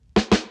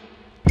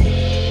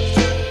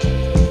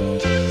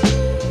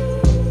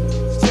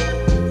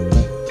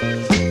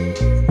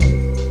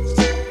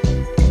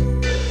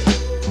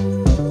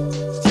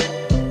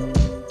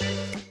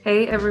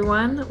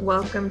everyone.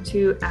 Welcome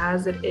to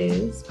As It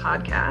Is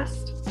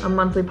podcast, a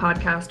monthly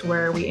podcast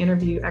where we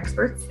interview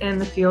experts in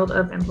the field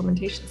of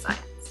implementation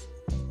science.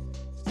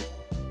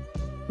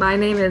 My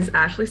name is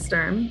Ashley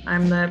Sturm.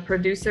 I'm the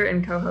producer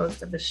and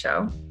co-host of the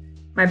show.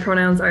 My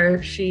pronouns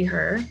are she,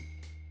 her,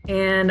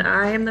 and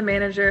I am the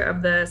manager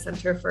of the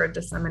Center for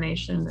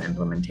Dissemination and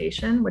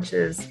Implementation, which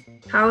is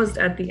housed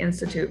at the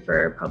Institute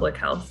for Public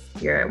Health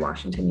here at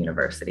Washington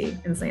University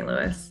in St.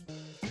 Louis.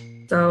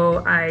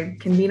 So I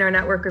convene our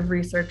network of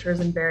researchers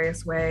in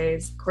various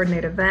ways,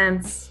 coordinate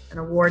events and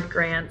award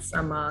grants,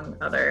 among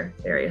other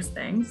various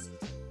things.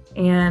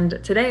 And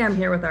today I'm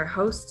here with our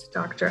host,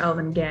 Dr.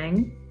 Elvin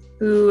Geng,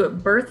 who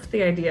birthed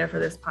the idea for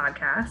this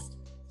podcast.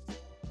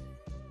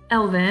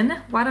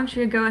 Elvin, why don't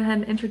you go ahead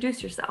and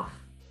introduce yourself?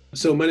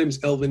 So my name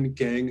is Elvin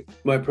Geng.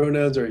 My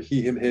pronouns are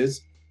he, him,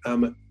 his.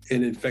 I'm an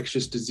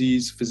infectious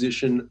disease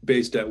physician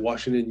based at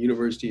Washington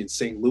University in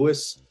St.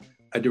 Louis.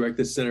 I direct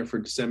the Center for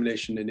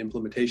Dissemination and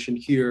Implementation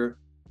here.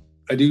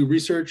 I do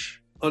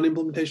research on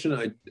implementation.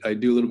 I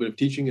do a little bit of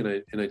teaching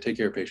and I take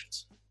care of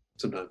patients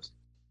sometimes.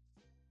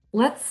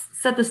 Let's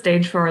set the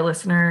stage for our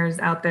listeners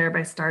out there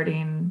by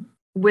starting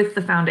with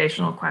the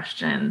foundational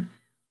question.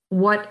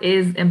 What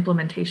is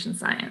implementation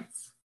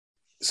science?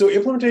 So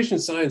implementation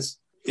science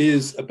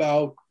is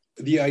about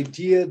the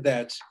idea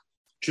that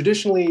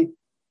traditionally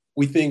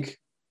we think,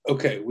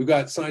 okay, we've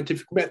got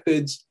scientific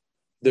methods,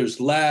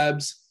 there's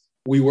labs,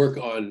 we work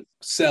on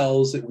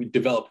cells, and we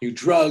develop new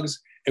drugs,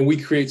 and we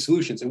create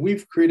solutions. And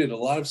we've created a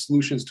lot of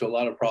solutions to a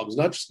lot of problems,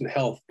 not just in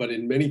health, but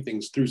in many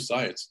things through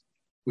science.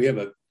 We have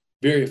a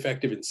very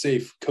effective and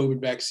safe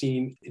COVID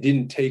vaccine. It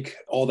didn't take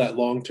all that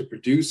long to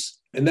produce.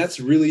 And that's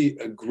really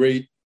a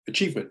great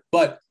achievement.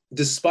 But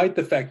despite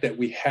the fact that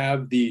we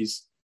have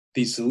these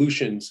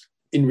solutions,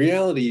 in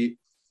reality,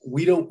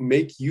 we don't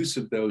make use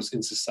of those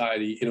in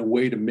society in a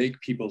way to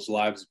make people's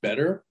lives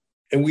better.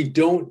 And we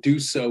don't do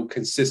so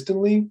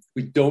consistently.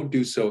 We don't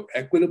do so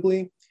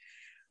equitably.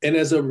 And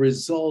as a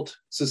result,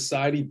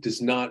 society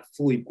does not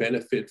fully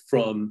benefit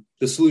from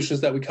the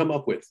solutions that we come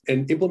up with.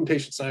 And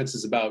implementation science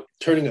is about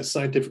turning a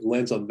scientific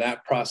lens on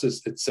that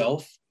process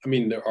itself. I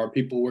mean, there are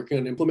people working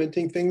on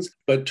implementing things,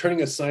 but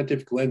turning a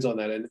scientific lens on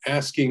that and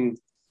asking,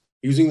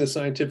 using the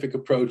scientific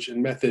approach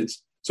and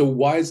methods, so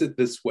why is it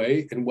this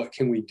way? And what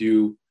can we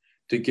do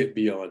to get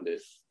beyond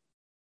it?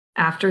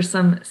 After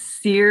some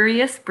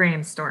serious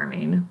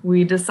brainstorming,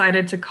 we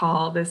decided to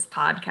call this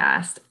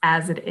podcast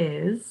As It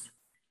Is,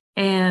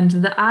 and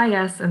the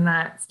IS in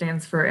that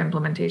stands for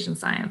implementation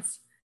science.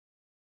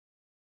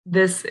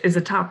 This is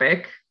a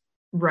topic,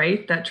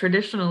 right, that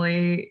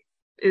traditionally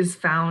is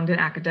found in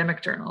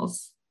academic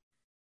journals.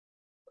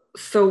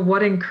 So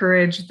what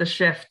encouraged the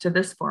shift to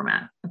this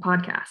format, a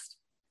podcast?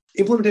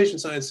 Implementation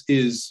science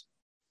is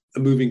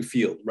a moving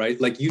field, right?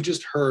 Like you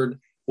just heard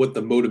what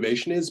the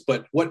motivation is,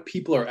 but what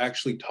people are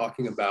actually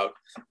talking about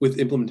with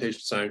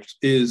implementation science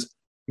is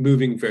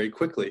moving very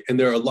quickly. And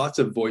there are lots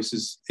of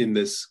voices in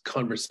this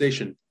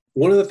conversation.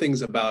 One of the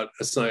things about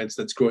a science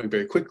that's growing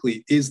very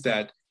quickly is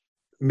that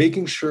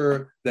making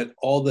sure that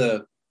all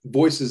the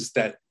voices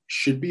that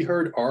should be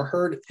heard are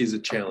heard is a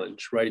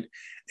challenge, right?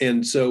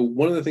 And so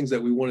one of the things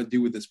that we want to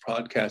do with this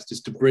podcast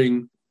is to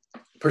bring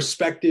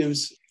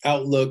perspectives,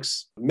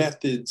 outlooks,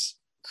 methods,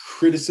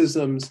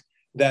 criticisms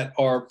that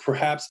are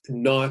perhaps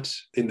not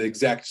in the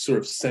exact sort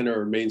of center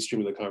or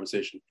mainstream of the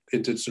conversation,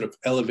 and to sort of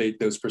elevate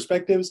those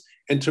perspectives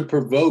and to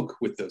provoke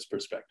with those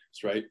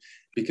perspectives, right?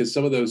 Because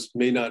some of those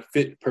may not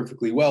fit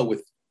perfectly well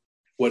with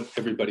what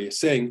everybody is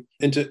saying,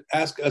 and to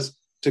ask us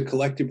to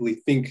collectively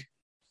think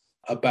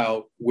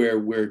about where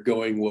we're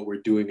going, what we're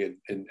doing,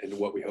 and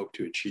what we hope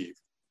to achieve.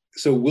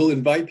 So we'll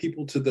invite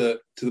people to the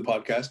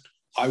podcast.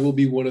 I will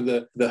be one of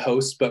the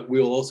hosts, but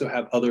we'll also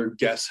have other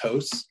guest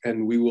hosts,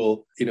 and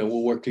we'll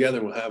work together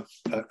and we'll have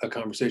a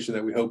conversation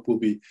that we hope will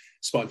be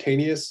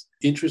spontaneous,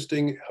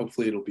 interesting.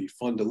 Hopefully it'll be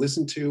fun to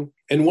listen to.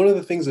 And one of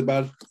the things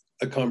about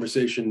a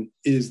conversation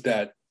is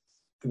that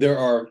there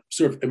are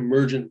sort of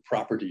emergent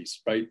properties,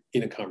 right,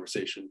 in a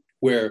conversation,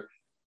 where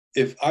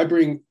if I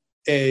bring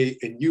A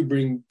and you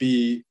bring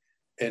B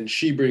and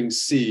she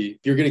brings C,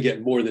 you're going to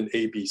get more than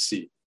A, B,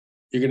 C.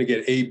 You're going to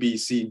get A, B,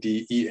 C,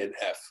 D, E, and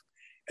F.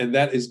 And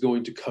that is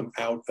going to come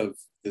out of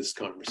this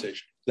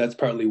conversation. That's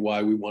partly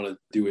why we want to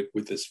do it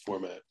with this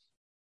format.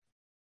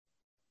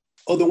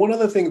 Oh, the one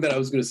other thing that I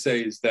was going to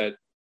say is that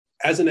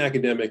as an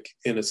academic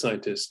and a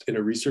scientist and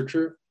a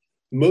researcher,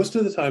 most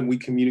of the time we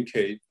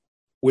communicate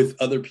with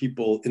other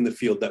people in the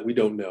field that we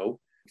don't know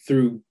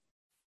through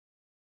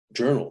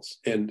journals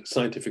and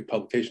scientific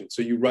publications.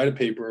 So you write a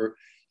paper,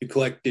 you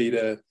collect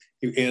data,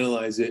 you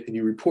analyze it, and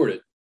you report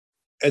it.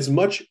 As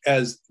much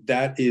as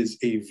that is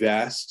a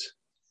vast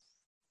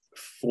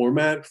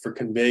format for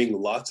conveying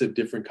lots of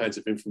different kinds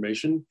of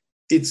information,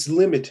 it's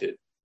limited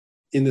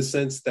in the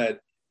sense that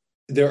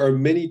there are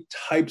many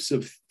types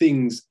of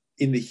things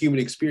in the human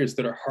experience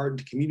that are hard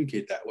to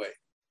communicate that way.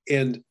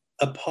 And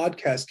a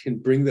podcast can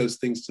bring those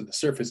things to the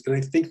surface. And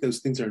I think those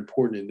things are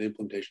important in the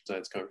implementation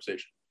science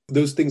conversation.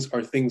 Those things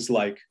are things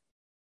like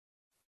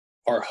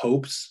our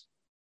hopes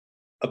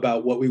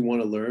about what we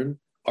want to learn,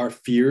 our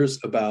fears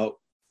about,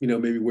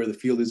 maybe where the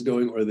field is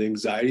going, or the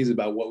anxieties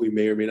about what we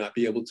may or may not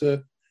be able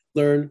to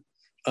learn.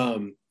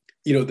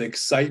 The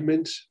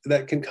excitement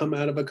that can come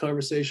out of a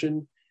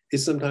conversation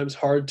is sometimes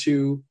hard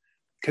to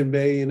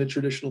convey in a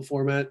traditional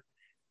format.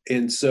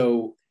 And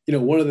so,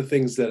 one of the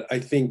things that I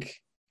think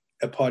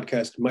a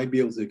podcast might be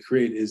able to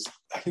create is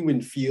a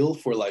human feel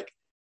for like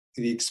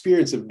the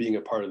experience of being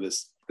a part of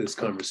this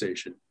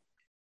conversation.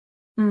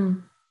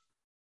 Mm.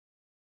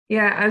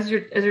 Yeah, as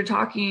you're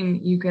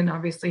talking, you can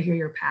obviously hear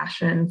your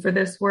passion for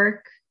this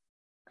work.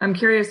 I'm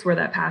curious where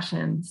that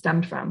passion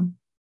stemmed from.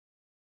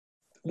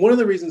 One of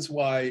the reasons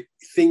why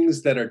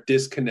things that are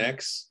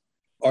disconnects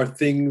are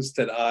things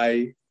that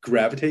I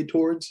gravitate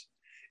towards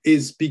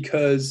is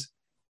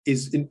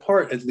in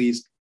part at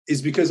least,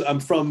 is because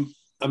I'm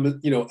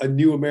a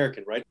new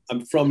American, right?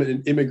 I'm from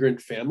an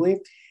immigrant family,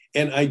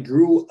 and I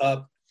grew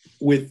up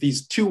with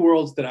these two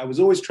worlds that I was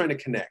always trying to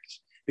connect,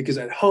 because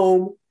at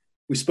home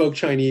we spoke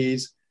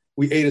Chinese,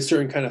 we ate a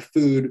certain kind of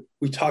food,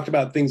 we talked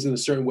about things in a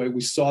certain way,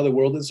 we saw the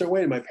world in a certain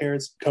way. And my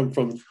parents come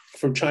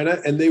from China,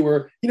 and they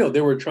were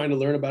trying to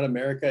learn about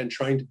America and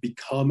trying to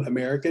become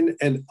American.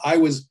 And I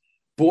was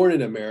born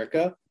in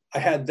America. I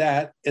had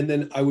that. And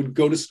then I would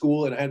go to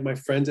school, and I had my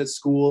friends at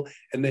school,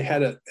 and they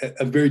had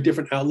a very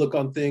different outlook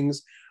on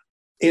things.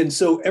 And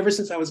so ever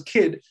since I was a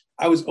kid,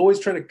 I was always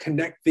trying to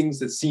connect things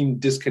that seemed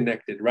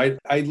disconnected, right?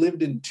 I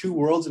lived in two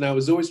worlds, and I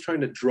was always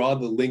trying to draw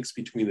the links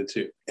between the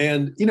two.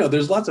 And,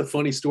 there's lots of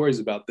funny stories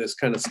about this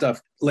kind of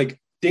stuff. Like,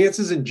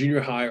 dances in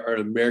junior high are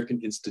an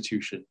American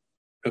institution,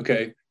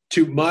 okay?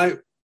 To my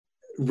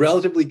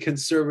relatively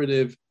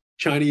conservative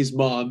Chinese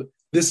mom,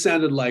 this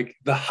sounded like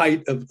the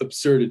height of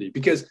absurdity,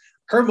 because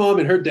her mom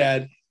and her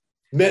dad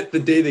met the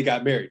day they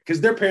got married,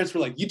 because their parents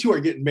were like, you two are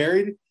getting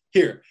married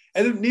here.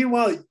 And then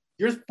meanwhile,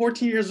 you're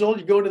 14 years old,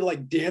 you go into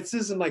like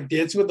dances and like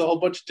dancing with a whole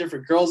bunch of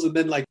different girls. And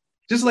then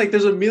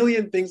there's a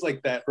million things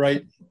like that,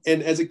 right?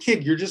 And as a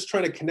kid, you're just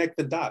trying to connect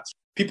the dots.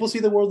 People see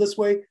the world this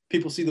way.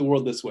 People see the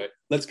world this way.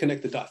 Let's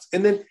connect the dots.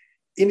 And then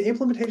in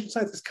implementation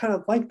science, it's kind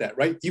of like that,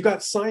 right? You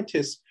got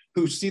scientists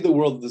who see the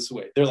world this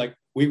way. They're like,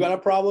 we've got a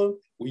problem.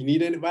 We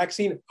need a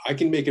vaccine. I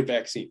can make a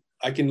vaccine.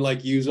 I can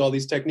use all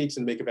these techniques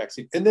and make a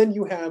vaccine. And then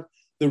you have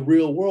the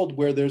real world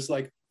where there's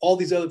all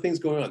these other things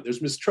going on.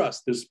 There's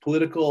mistrust. There's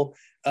political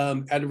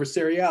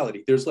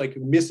adversariality. There's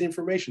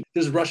misinformation.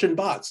 There's Russian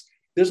bots.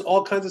 There's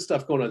all kinds of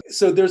stuff going on.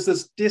 So there's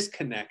this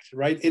disconnect,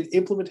 right? And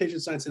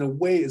implementation science, in a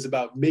way, is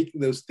about making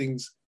those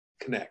things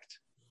connect.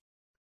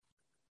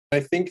 I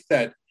think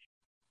that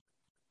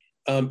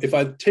if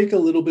I take a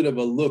little bit of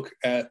a look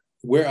at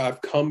where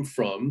I've come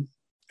from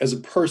as a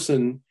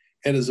person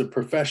and as a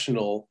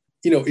professional,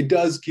 it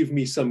does give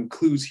me some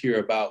clues here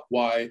about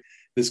why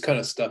this kind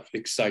of stuff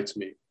excites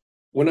me.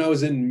 When I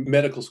was in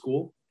medical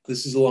school,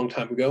 this is a long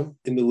time ago,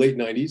 in the late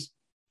 90s,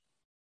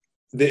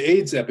 the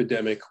AIDS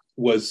epidemic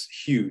was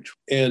huge.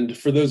 And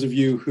for those of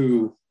you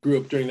who grew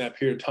up during that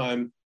period of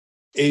time,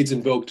 AIDS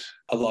invoked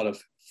a lot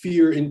of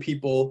fear in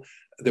people.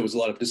 There was a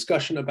lot of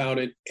discussion about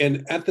it.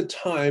 And at the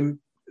time,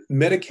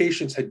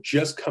 medications had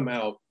just come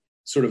out,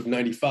 sort of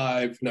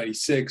 95,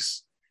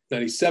 96,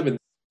 97,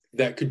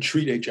 that could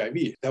treat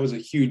HIV. That was a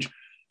huge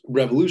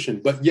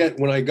revolution. But yet,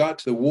 when I got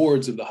to the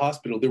wards of the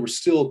hospital, there were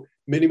still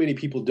many, many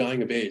people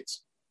dying of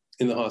AIDS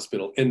in the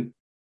hospital. And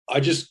I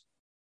just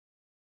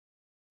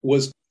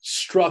was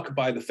struck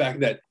by the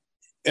fact that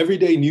every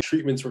day new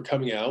treatments were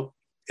coming out,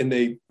 and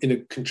they, in a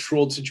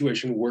controlled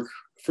situation, work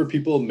for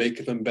people,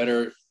 make them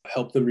better,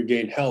 help them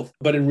regain health.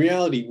 But in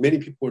reality, many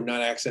people were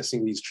not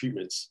accessing these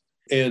treatments.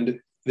 And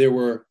there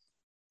were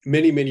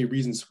many, many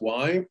reasons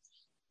why: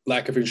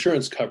 lack of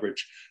insurance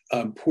coverage,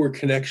 poor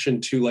connection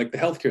to the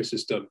healthcare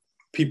system.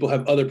 People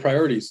have other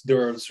priorities.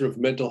 There are sort of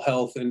mental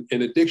health and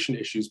addiction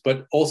issues,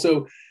 but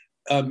also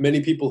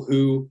many people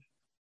who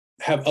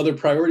have other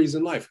priorities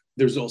in life.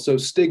 There's also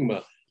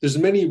stigma. There's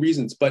many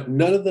reasons, but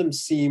none of them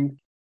seem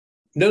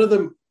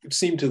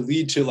to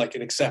lead to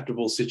an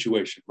acceptable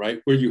situation,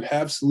 right? Where you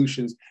have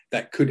solutions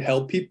that could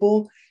help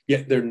people,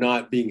 yet they're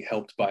not being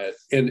helped by it.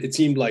 And it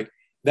seemed like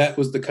that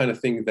was the kind of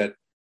thing that,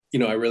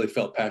 I really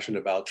felt passionate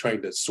about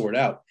trying to sort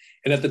out.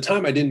 And at the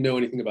time, I didn't know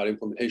anything about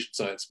implementation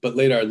science, but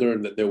later I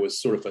learned that there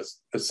was sort of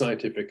a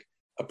scientific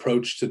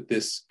approach to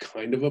this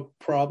kind of a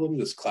problem,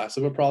 this class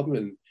of a problem.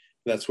 And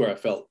that's where I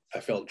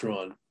felt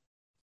drawn.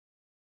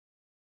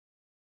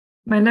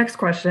 My next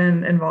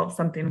question involves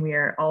something we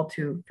are all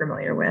too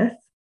familiar with.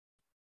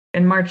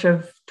 In March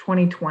of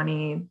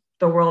 2020,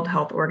 the World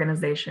Health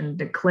Organization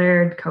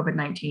declared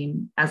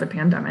COVID-19 as a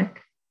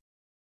pandemic.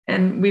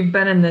 And we've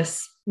been in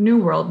this new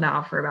world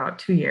now for about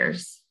 2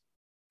 years.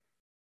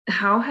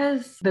 How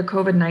has the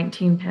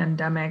COVID-19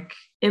 pandemic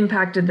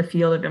impacted the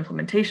field of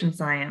implementation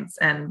science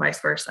and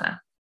vice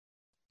versa?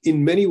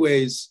 In many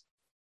ways,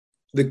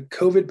 the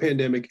COVID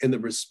pandemic and the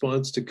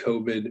response to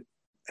COVID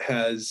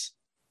has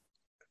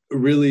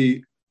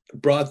really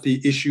brought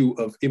the issue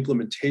of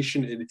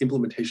implementation and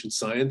implementation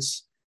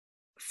science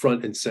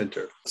front and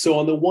center. So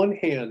on the one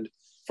hand,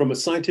 from a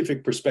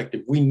scientific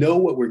perspective, we know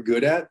what we're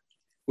good at,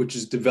 which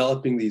is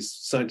developing these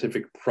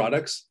scientific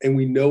products, and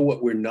we know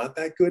what we're not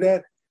that good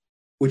at,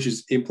 which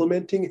is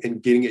implementing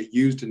and getting it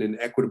used in an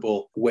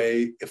equitable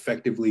way,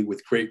 effectively,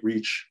 with great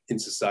reach in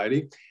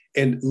society.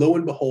 And lo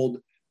and behold,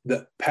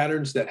 the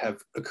patterns that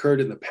have occurred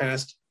in the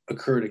past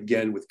occurred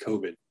again with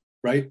COVID,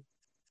 right?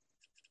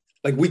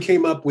 Like, we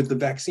came up with the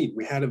vaccine.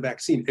 We had a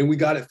vaccine and we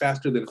got it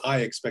faster than I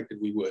expected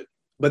we would.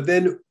 But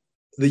then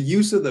the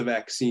use of the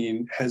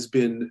vaccine has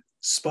been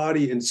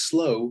spotty and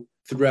slow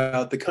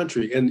throughout the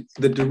country. And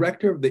the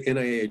director of the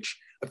NIH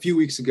a few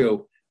weeks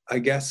ago, I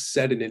guess,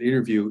 said in an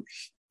interview,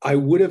 I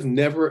would have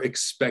never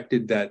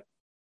expected that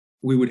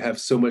we would have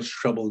so much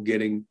trouble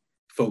getting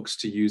folks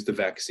to use the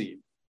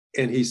vaccine.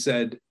 And he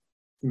said,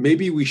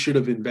 maybe we should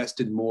have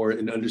invested more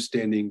in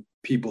understanding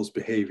people's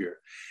behavior.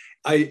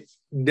 I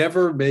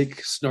never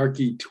make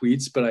snarky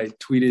tweets, but I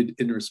tweeted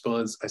in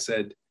response, I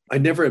said, I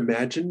never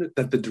imagined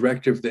that the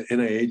director of the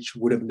NIH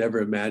would have never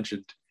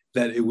imagined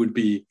that it would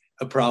be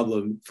a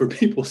problem for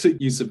people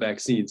to use the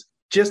vaccines.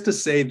 Just to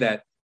say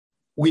that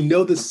we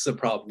know this is a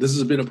problem. This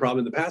has been a problem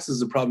in the past, this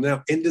is a problem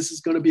now, and this is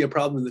going to be a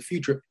problem in the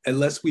future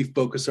unless we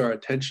focus our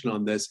attention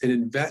on this and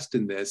invest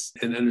in this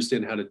and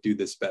understand how to do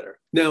this better.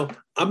 Now,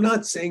 I'm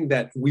not saying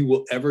that we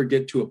will ever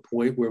get to a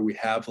point where we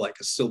have like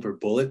a silver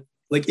bullet.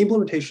 Like,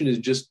 implementation is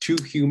just too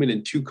human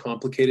and too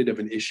complicated of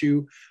an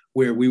issue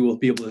where we will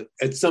be able to,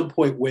 at some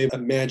point, wave a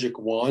magic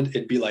wand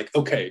and be like,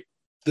 okay,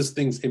 this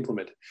thing's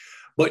implemented.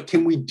 But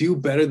can we do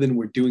better than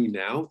we're doing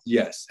now?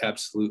 Yes,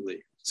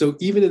 absolutely. So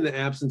even in the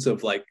absence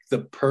of like the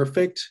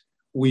perfect,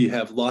 we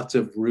have lots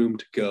of room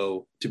to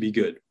go to be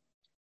good.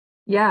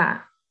 Yeah,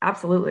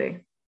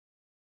 absolutely.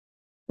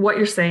 What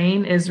you're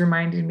saying is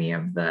reminding me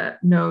of the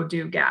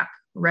no-do gap,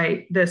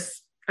 right?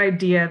 This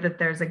idea that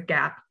there's a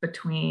gap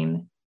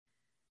between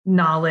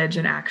knowledge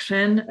and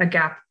action, a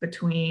gap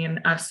between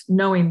us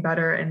knowing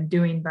better and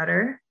doing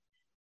better.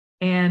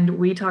 And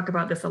we talk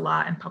about this a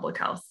lot in public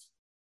health.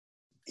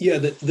 Yeah,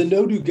 the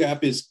no-do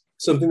gap is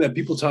something that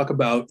people talk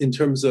about in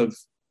terms of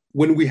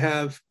when we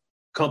have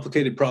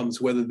complicated problems,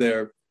 whether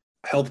they're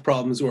health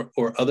problems or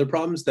other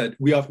problems, that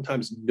we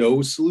oftentimes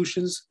know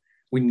solutions,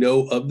 we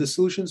know of the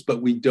solutions,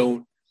 but we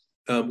don't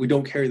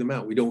carry them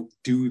out. We don't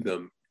do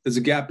them. There's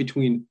a gap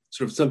between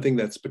sort of something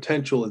that's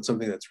potential and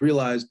something that's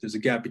realized. There's a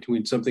gap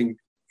between something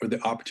or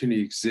the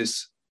opportunity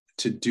exists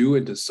to do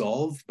and to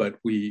solve, but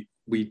we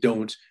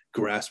don't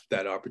grasp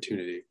that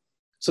opportunity.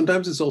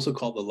 Sometimes it's also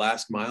called the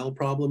last mile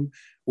problem,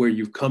 where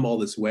you've come all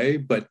this way,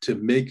 but to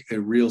make a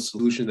real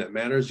solution that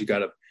matters, you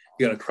gotta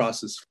cross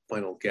this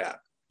final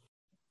gap.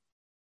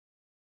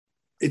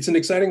 It's an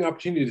exciting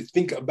opportunity to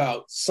think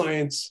about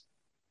science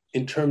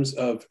in terms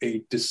of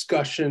a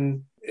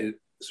discussion,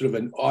 sort of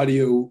an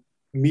audio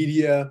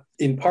media,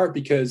 in part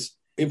because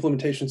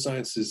implementation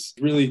science is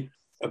really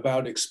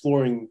about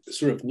exploring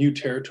sort of new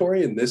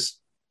territory, and this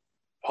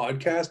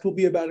podcast will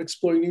be about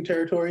exploring new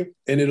territory,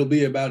 and it'll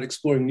be about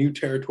exploring new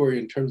territory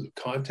in terms of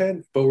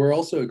content, but we're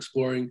also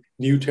exploring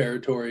new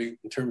territory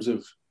in terms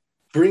of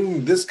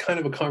bringing this kind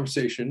of a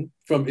conversation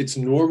from its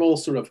normal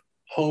sort of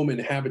home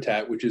and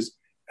habitat, which is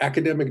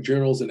academic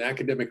journals and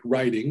academic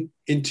writing,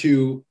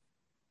 into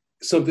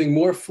something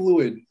more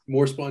fluid,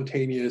 more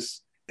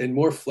spontaneous, and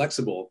more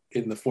flexible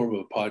in the form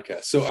of a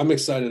podcast. So I'm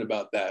excited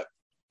about that.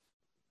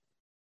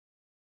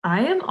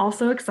 I am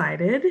also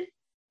excited.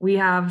 We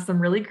have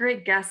some really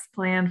great guests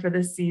planned for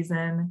this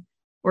season.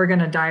 We're going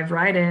to dive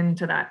right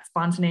into that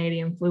spontaneity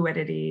and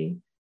fluidity.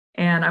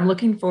 And I'm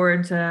looking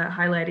forward to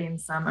highlighting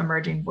some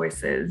emerging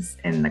voices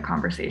in the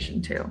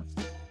conversation too.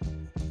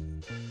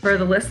 For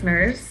the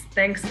listeners,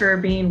 thanks for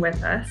being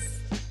with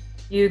us.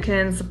 You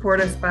can support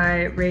us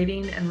by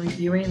rating and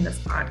reviewing this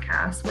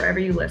podcast wherever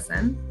you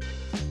listen.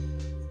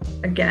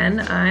 Again,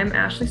 I'm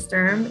Ashley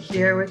Sturm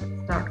here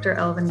with Dr.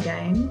 Elvin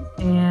Geng,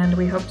 and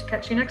we hope to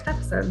catch you next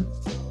episode.